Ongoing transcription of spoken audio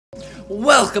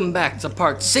Welcome back to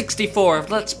part 64 of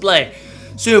Let's Play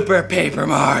Super Paper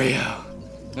Mario.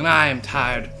 And I am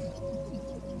tired.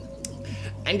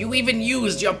 And you even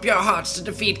used your pure hearts to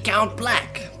defeat Count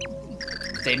Black.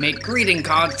 They make greeting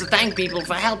cards to thank people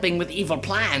for helping with evil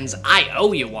plans. I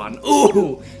owe you one.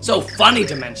 Ooh, so funny,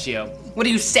 Dimentio. What are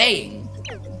you saying?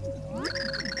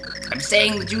 I'm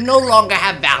saying that you no longer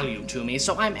have value to me,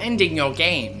 so I'm ending your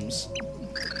games.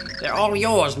 They're all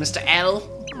yours, Mr. L.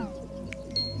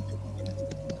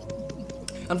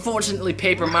 Unfortunately,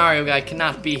 Paper Mario Guy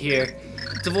cannot be here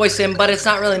to voice him, but it's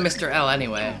not really Mr. L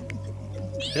anyway.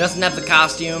 He doesn't have the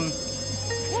costume.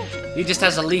 He just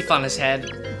has a leaf on his head.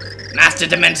 Master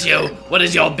Dimentio, what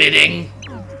is your bidding?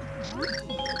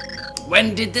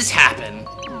 When did this happen?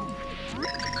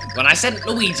 When I sent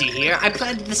Luigi here, I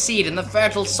planted the seed in the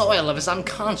fertile soil of his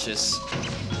unconscious.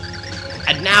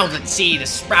 And now that seed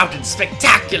has sprouted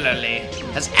spectacularly,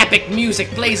 as epic music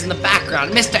plays in the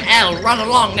background. Mr. L, run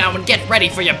along now and get ready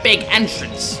for your big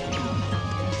entrance.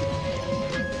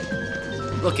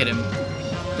 Look at him,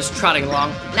 just trotting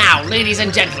along. Now, ladies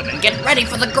and gentlemen, get ready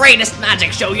for the greatest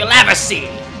magic show you'll ever see.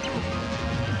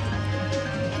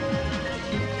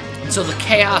 So the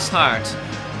Chaos Heart,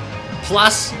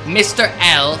 plus Mr.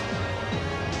 L,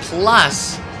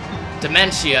 plus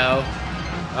Dimentio.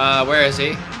 Where is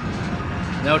he?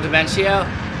 No Dimentio?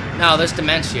 No, there's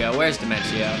Dimentio. Where's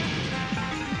Dimentio?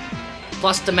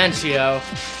 Plus Dimentio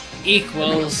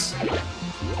equals...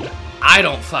 I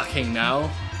don't fucking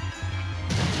know.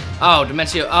 Oh,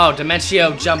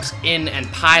 Dimentio jumps in and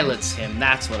pilots him.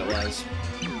 That's what it was.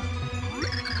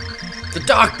 The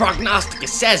Dark Prognosticus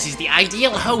says he's the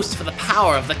ideal host for the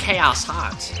power of the Chaos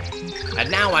Heart. And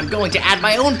now I'm going to add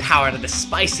my own power to this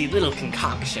spicy little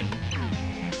concoction.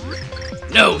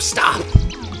 No, stop!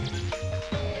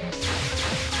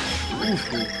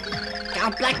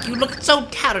 Count Black, you look so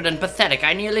tattered and pathetic,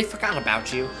 I nearly forgot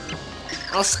about you.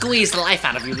 I'll squeeze the life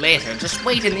out of you later. Just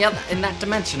wait in that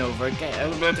dimension over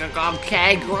again.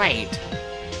 Okay, great.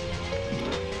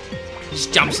 He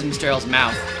just jumps in Mr. L's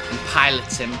mouth and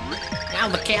pilots him. Now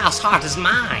the Chaos Heart is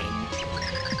mine.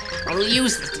 I will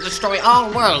use this to destroy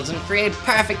all worlds and create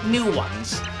perfect new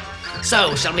ones.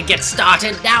 So, shall we get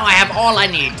started? Now I have all I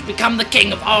need to become the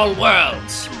king of all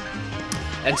worlds.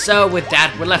 And so, with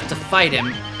that, we're left to fight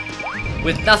him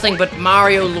with nothing but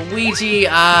Mario, Luigi,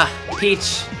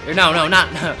 Peach, or no,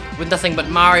 with nothing but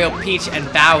Mario, Peach,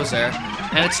 and Bowser.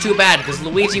 And it's too bad, because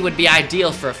Luigi would be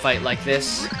ideal for a fight like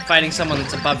this, fighting someone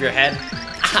that's above your head.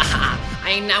 Haha,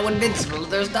 I am now invincible,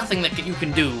 there's nothing that you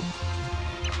can do.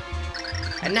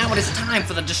 And now it is time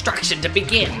for the destruction to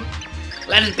begin.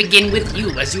 Let it begin with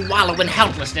you as you wallow in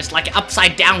helplessness like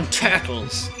upside-down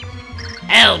turtles.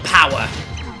 L power!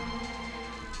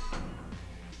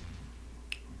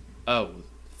 Oh,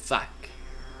 fuck.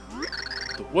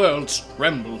 The world's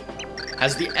trembled.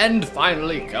 Has the end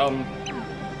finally come?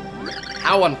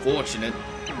 How unfortunate.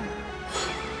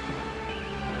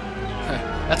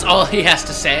 That's all he has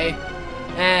to say?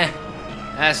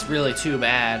 That's really too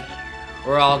bad.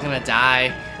 We're all gonna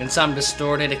die in some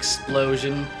distorted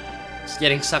explosion. Just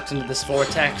getting sucked into this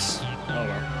vortex. Oh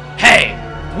well. Hey!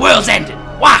 The world's ended!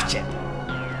 Watch it!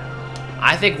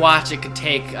 I think Watch It could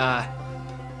take,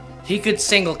 he could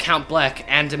single Count Black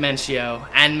and Dimentio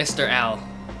and Mr. L.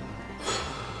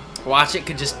 Watch It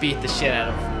could just beat the shit out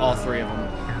of all three of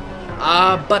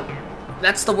them. But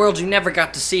that's the world you never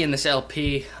got to see in this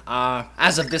LP,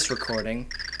 as of this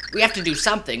recording. We have to do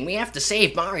something. We have to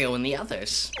save Mario and the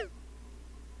others.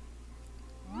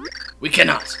 We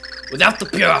cannot. Without the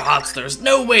pure hearts, there is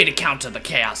no way to counter the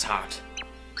Chaos Heart.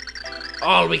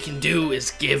 All we can do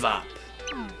is give up.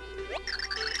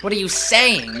 What are you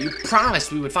saying? You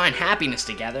promised we would find happiness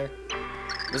together.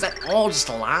 Was that all just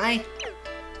a lie?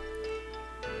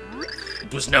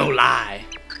 It was no lie.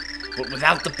 But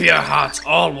without the pure hearts,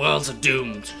 all worlds are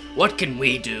doomed. What can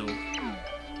we do?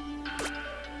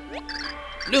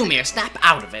 Lumiere, snap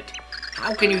out of it.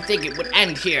 How can you think it would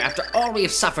end here after all we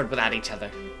have suffered without each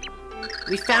other?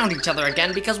 We found each other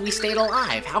again because we stayed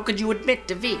alive. How could you admit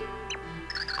defeat?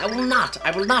 I will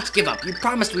not give up. You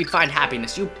promised we'd find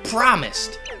happiness. You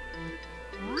promised.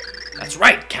 That's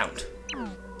right, Count.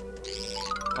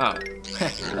 Oh,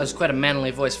 that was quite a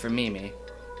manly voice for Mimi.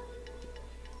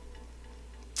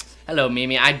 Hello,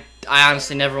 Mimi. I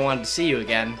honestly never wanted to see you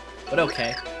again, but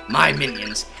okay. My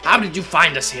minions, how did you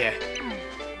find us here?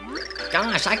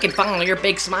 Gosh, I can follow your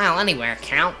big smile anywhere,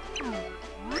 Count.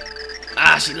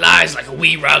 Ah, she lies like a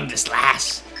wee rug, this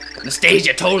lass.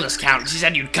 Anastasia told us, Count. She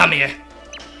said you'd come here.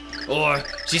 Or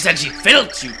she said she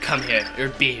felt you'd come here, or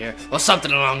be here, or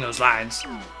something along those lines.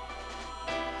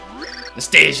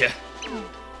 Anastasia.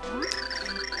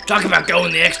 Talk about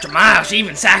going the extra mile. She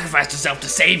even sacrificed herself to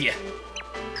save you.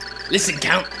 Listen,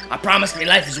 Count, I promised me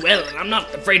life as well, and I'm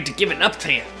not afraid to give it up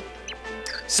to you.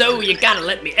 So you gotta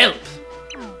let me help.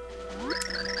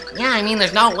 Yeah, I mean,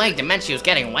 there's no way Dementio's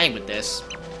getting away with this.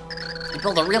 He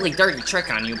pulled a really dirty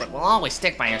trick on you, but we'll always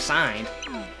stick by your side.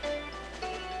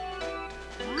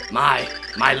 My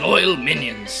loyal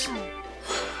minions.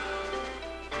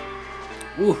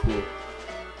 Woohoo.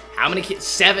 How many kids?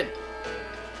 7?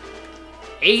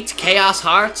 8 Chaos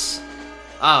Hearts?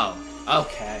 Oh,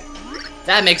 okay.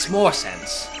 That makes more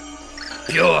sense.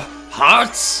 Pure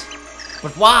hearts?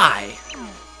 But why?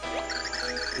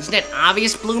 Isn't it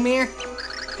obvious, Bloomier?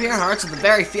 Pure hearts are the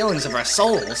very feelings of our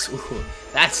souls. Ooh,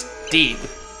 that's deep.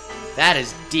 That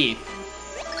is deep.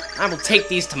 I will take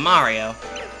these to Mario.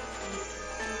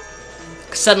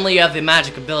 Suddenly you have the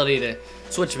magic ability to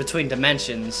switch between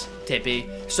dimensions, Tippy.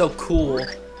 So cool.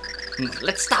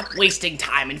 Let's stop wasting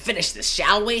time and finish this,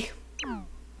 shall we?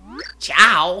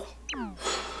 Ciao.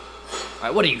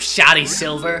 Alright, what are you, shoddy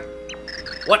Silver?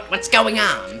 What's going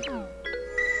on?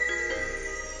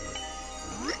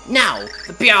 Now,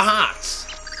 the pure hearts.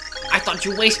 I thought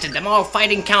you wasted them all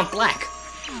fighting Count Black.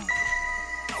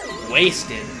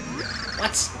 Wasted?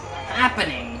 What's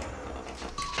happening?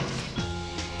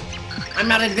 I'm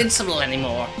not invincible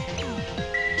anymore.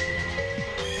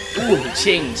 Ooh,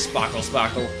 ching, sparkle,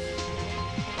 sparkle.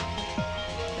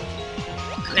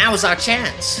 Now is our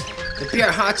chance. The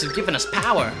pure hearts have given us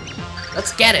power.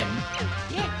 Let's get him.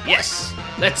 Yes,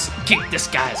 let's kick this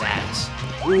guy's ass.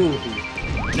 Ooh,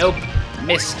 nope,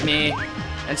 missed me.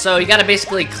 And so you gotta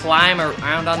basically climb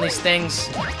around on these things.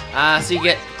 So you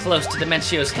get close to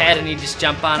Dementio's head and you just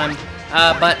jump on him.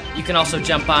 But you can also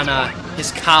jump on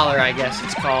his collar, I guess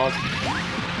it's called.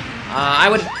 I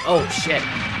would, oh shit.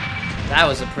 That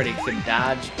was a pretty good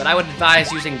dodge. But I would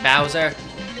advise using Bowser.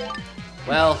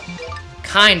 Well,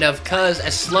 kind of, cause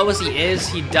as slow as he is,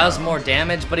 he does more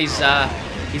damage, but he's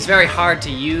very hard to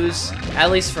use,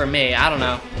 at least for me. I don't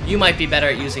know. You might be better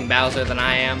at using Bowser than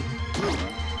I am.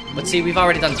 But see, we've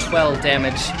already done 12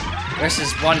 damage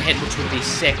versus 1 hit, which would be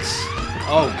 6.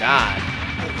 Oh god.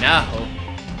 No.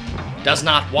 Does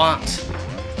not want.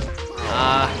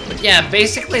 But yeah,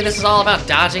 basically this is all about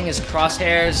dodging his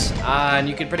crosshairs, and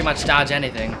you can pretty much dodge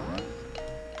anything.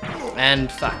 And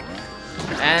fuck.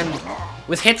 And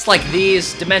with hits like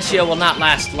these, Dementio will not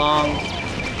last long.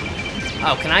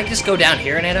 Oh, can I just go down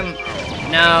here and hit him?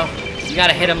 No, you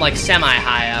gotta hit him like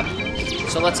semi-high up.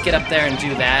 So let's get up there and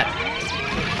do that.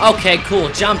 Okay, cool,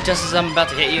 jump just as I'm about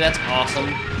to hit you, that's awesome.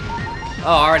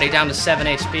 Oh, already down to 7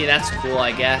 HP, that's cool,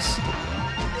 I guess.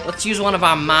 Let's use one of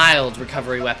our mild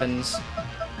recovery weapons.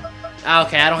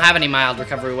 Okay, I don't have any mild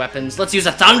recovery weapons. Let's use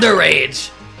a Thunder Rage!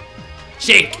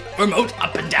 Shake, remote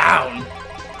up and down.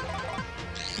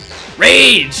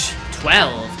 Rage!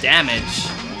 12 damage.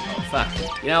 Oh,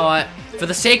 fuck. You know what? For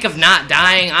the sake of not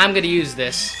dying, I'm gonna use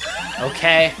this.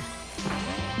 Okay?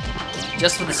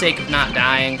 Just for the sake of not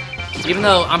dying. Even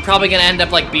though I'm probably gonna end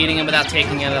up, like, beating him without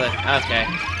taking another... Okay.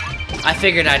 I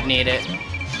figured I'd need it.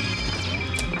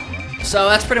 So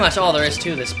that's pretty much all there is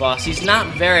to this boss. He's not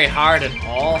very hard at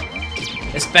all.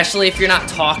 Especially if you're not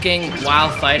talking while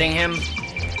fighting him.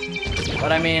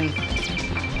 But I mean...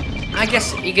 I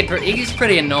guess he's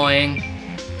pretty annoying,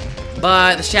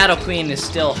 but the Shadow Queen is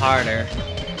still harder.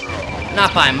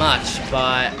 Not by much,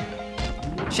 but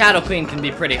Shadow Queen can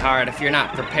be pretty hard if you're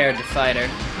not prepared to fight her.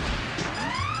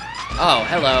 Oh,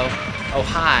 hello. Oh,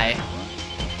 hi.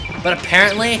 But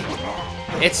apparently,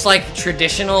 it's like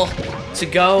traditional to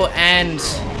go and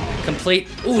complete...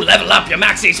 Ooh, level up! Your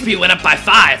max HP went up by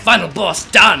 5! Final boss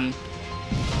done!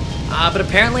 But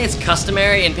apparently it's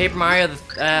customary in Paper Mario the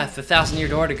 1000-Year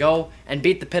Door to go and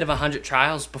beat the Pit of 100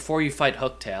 Trials before you fight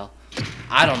Hooktail.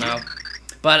 I don't know.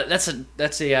 But that's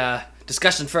a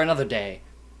discussion for another day.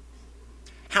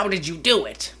 How did you do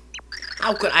it?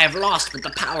 How could I have lost with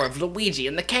the power of Luigi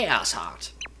and the Chaos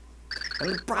Heart?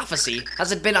 And the prophecy,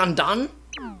 has it been undone?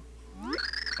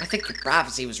 I think your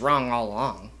prophecy was wrong all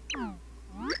along.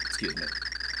 Excuse me.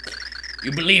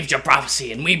 You believed your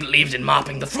prophecy and we believed in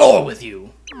mopping the floor with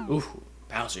you. Ooh,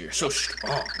 Bowser, you're so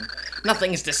strong.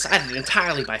 Nothing is decided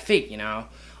entirely by fate, you know.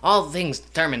 All things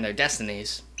determine their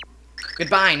destinies.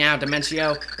 Goodbye now,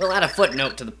 Dementio. We'll add a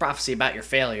footnote to the prophecy about your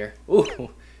failure.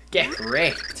 Ooh, get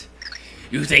raped.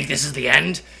 You think this is the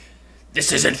end?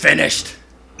 This isn't finished.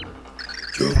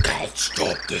 You can't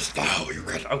stop this now. You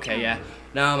can't. Okay, yeah.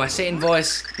 No, my Satan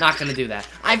voice, not gonna do that.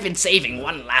 I've been saving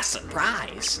one last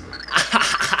surprise.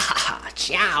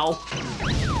 Ciao.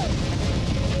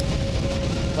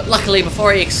 But luckily,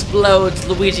 before he explodes,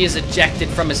 Luigi is ejected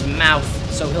from his mouth,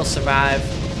 so he'll survive.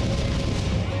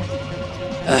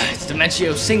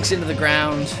 Dementio sinks into the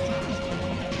ground.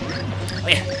 Oh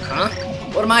yeah, huh?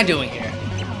 What am I doing here?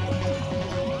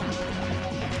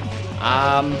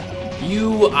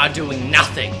 You are doing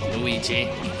nothing, Luigi.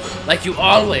 Like you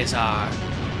always are.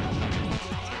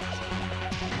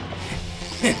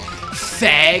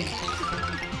 Fag.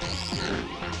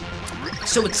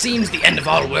 So it seems the end of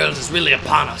all worlds is really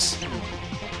upon us.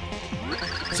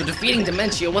 So defeating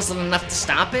Dementio wasn't enough to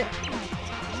stop it?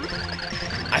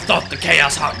 I thought the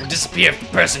Chaos Heart would disappear if the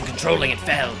person controlling it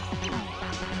fell.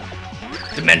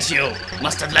 Dementio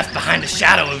must have left behind a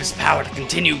shadow of his power to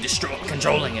continue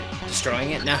controlling it.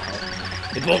 Destroying it? No.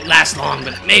 It won't last long,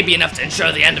 but it may be enough to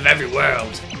ensure the end of every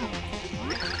world.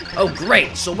 Oh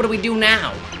great, so what do we do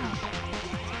now?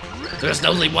 There's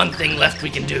only one thing left we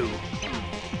can do.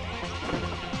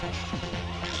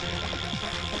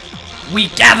 We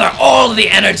gather all the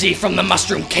energy from the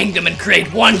Mushroom Kingdom and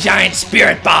create one giant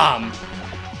spirit bomb.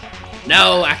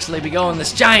 No, actually we go in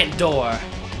this giant door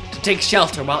to take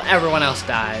shelter while everyone else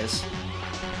dies.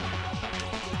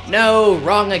 No,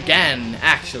 wrong again,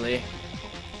 actually.